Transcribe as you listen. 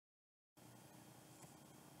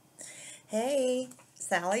Hey,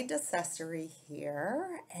 Sally Decessory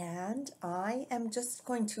here, and I am just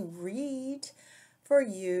going to read for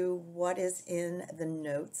you what is in the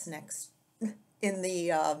notes next in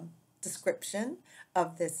the description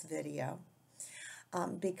of this video,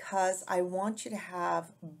 because I want you to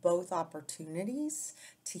have both opportunities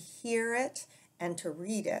to hear it and to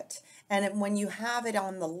read it. And when you have it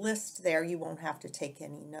on the list there, you won't have to take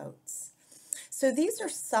any notes. So these are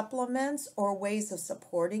supplements or ways of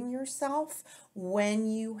supporting yourself when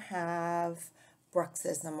you have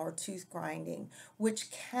bruxism or tooth grinding, which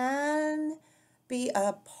can be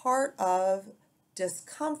a part of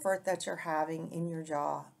discomfort that you're having in your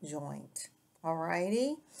jaw joint.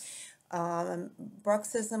 Alrighty?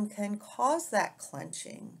 Bruxism can cause that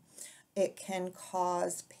clenching. It can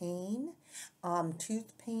cause pain,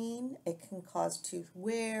 tooth pain. It can cause tooth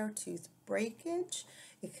wear, tooth breakage.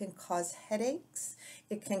 It can cause headaches.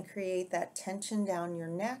 It can create that tension down your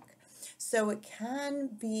neck. So it can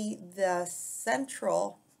be the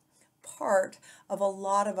central part of a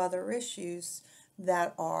lot of other issues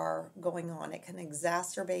that are going on. It can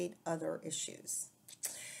exacerbate other issues.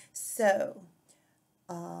 So,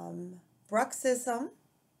 bruxism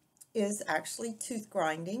is actually tooth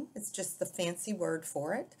grinding. It's just the fancy word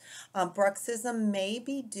for it. Bruxism may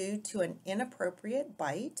be due to an inappropriate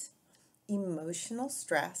bite, emotional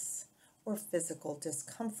stress, or physical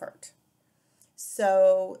discomfort.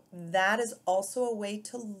 So that is also a way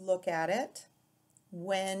to look at it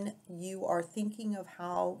when you are thinking of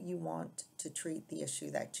how you want to treat the issue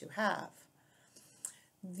that you have.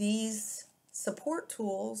 These support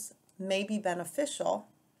tools may be beneficial,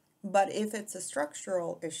 but if it's a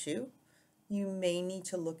structural issue, you may need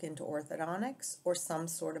to look into orthodontics or some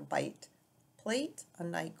sort of bite plate, a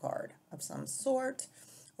night guard of some sort,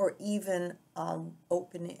 or even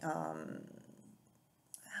opening, how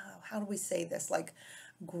do we say this, like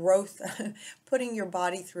growth, putting your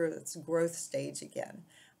body through its growth stage again.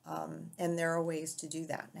 And there are ways to do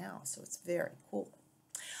that now, so it's very cool.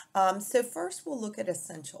 So first we'll look at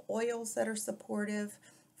essential oils that are supportive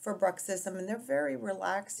for bruxism, and they're very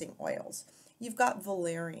relaxing oils. You've got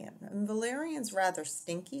valerian, and valerian's rather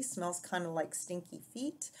stinky, smells kind of like stinky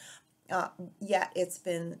feet, yet it's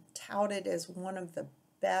been touted as one of the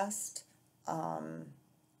best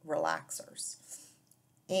relaxers.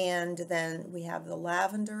 And then we have the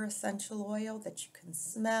lavender essential oil that you can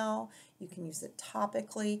smell. You can use it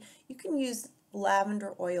topically. You can use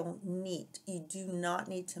lavender oil neat. You do not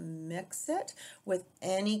need to mix it with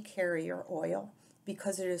any carrier oil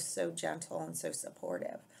because it is so gentle and so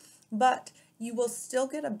supportive. But you will still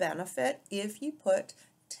get a benefit if you put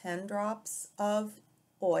 10 drops of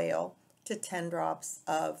oil to 10 drops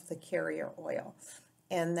of the carrier oil.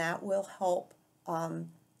 And that will help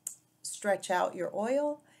stretch out your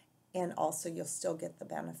oil, and also you'll still get the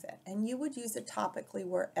benefit. And you would use it topically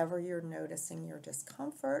wherever you're noticing your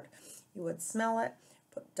discomfort. You would smell it,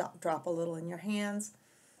 drop a little in your hands,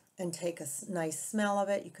 and take a nice smell of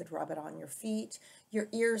it. You could rub it on your feet. Your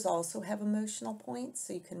ears also have emotional points,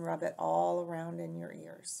 so you can rub it all around in your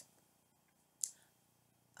ears.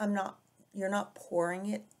 You're not pouring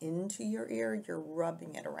it into your ear, you're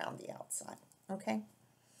rubbing it around the outside, okay?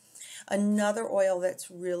 Another oil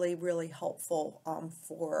that's really, really helpful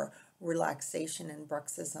for relaxation and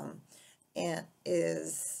bruxism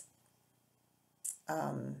is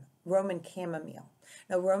Roman chamomile.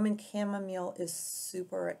 Now, Roman chamomile is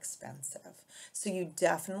super expensive, so you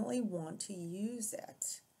definitely want to use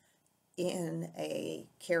it in a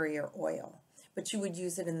carrier oil, but you would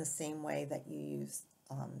use it in the same way that you use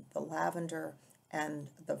the lavender and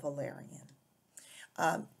the valerian.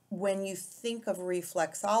 When you think of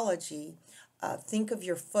reflexology, think of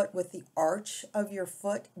your foot with the arch of your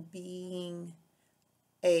foot being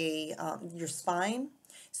your spine.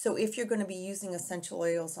 So if you're going to be using essential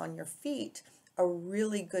oils on your feet, a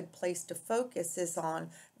really good place to focus is on,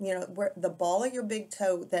 where the ball of your big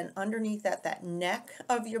toe, then underneath that neck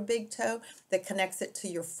of your big toe that connects it to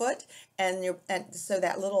your foot, and so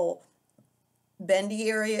that little bendy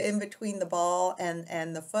area in between the ball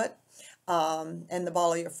and the foot, and the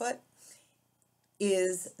ball of your foot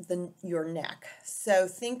is your neck. So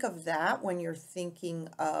think of that when you're thinking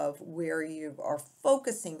of where you are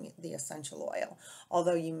focusing the essential oil,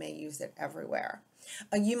 although you may use it everywhere.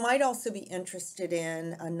 You might also be interested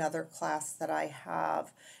in another class that I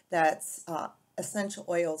have that's essential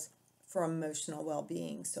oils for emotional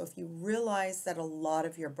well-being. So if you realize that a lot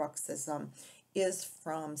of your bruxism is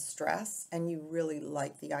from stress and you really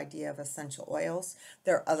like the idea of essential oils,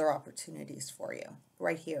 there are other opportunities for you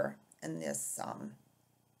right here in this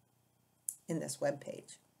web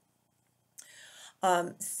page.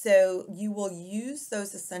 So you will use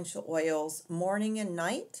those essential oils morning and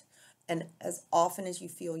night, and as often as you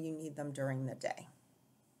feel you need them during the day.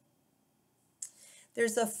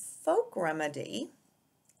 There's a folk remedy,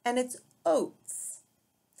 and it's oats.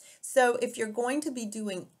 So if you're going to be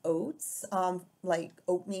doing oats, like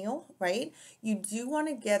oatmeal, right, you do want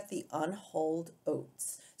to get the unhulled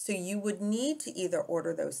oats. So you would need to either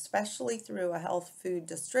order those specially through a health food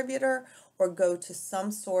distributor or go to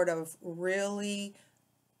some sort of really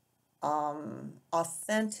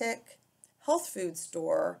authentic health food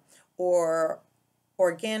store or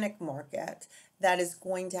organic market that is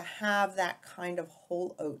going to have that kind of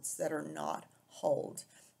whole oats that are not hulled.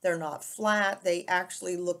 They're not flat, they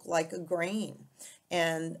actually look like a grain.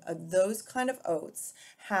 And those kind of oats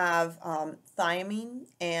have thiamine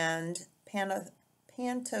and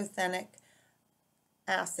pantothenic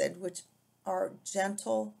acid, which are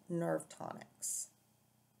gentle nerve tonics.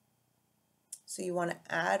 So you want to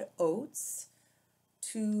add oats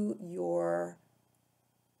to your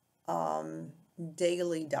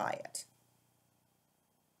daily diet.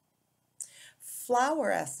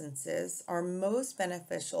 Flower essences are most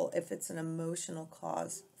beneficial if it's an emotional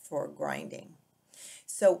cause for grinding.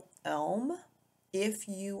 So elm, if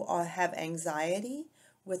you have anxiety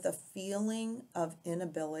with a feeling of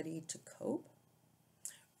inability to cope.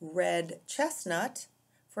 Red chestnut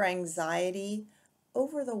for anxiety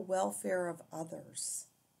over the welfare of others.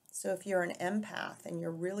 So if you're an empath and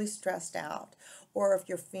you're really stressed out, or if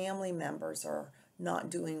your family members are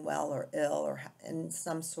not doing well or ill or in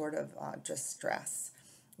some sort of distress,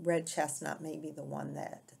 red chestnut may be the one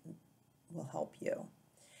that will help you.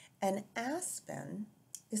 And aspen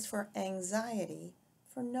is for anxiety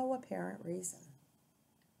for no apparent reason.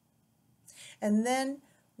 And then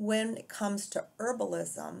when it comes to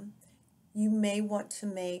herbalism, you may want to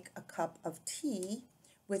make a cup of tea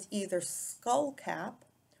with either skullcap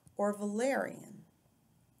or valerian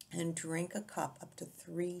and drink a cup up to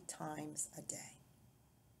 3 times a day.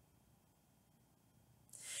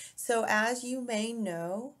 So as you may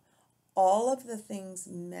know, all of the things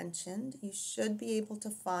mentioned you should be able to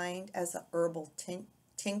find as a herbal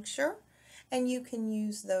tincture, and you can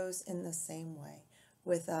use those in the same way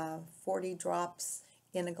with 40 drops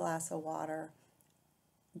in a glass of water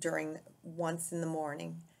once in the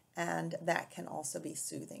morning, and that can also be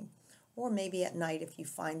soothing. Or maybe at night if you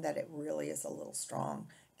find that it really is a little strong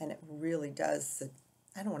and it really does,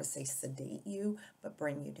 I don't want to say sedate you, but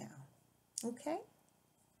bring you down. Okay?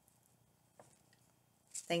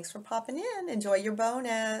 Thanks for popping in. Enjoy your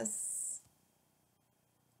bonus.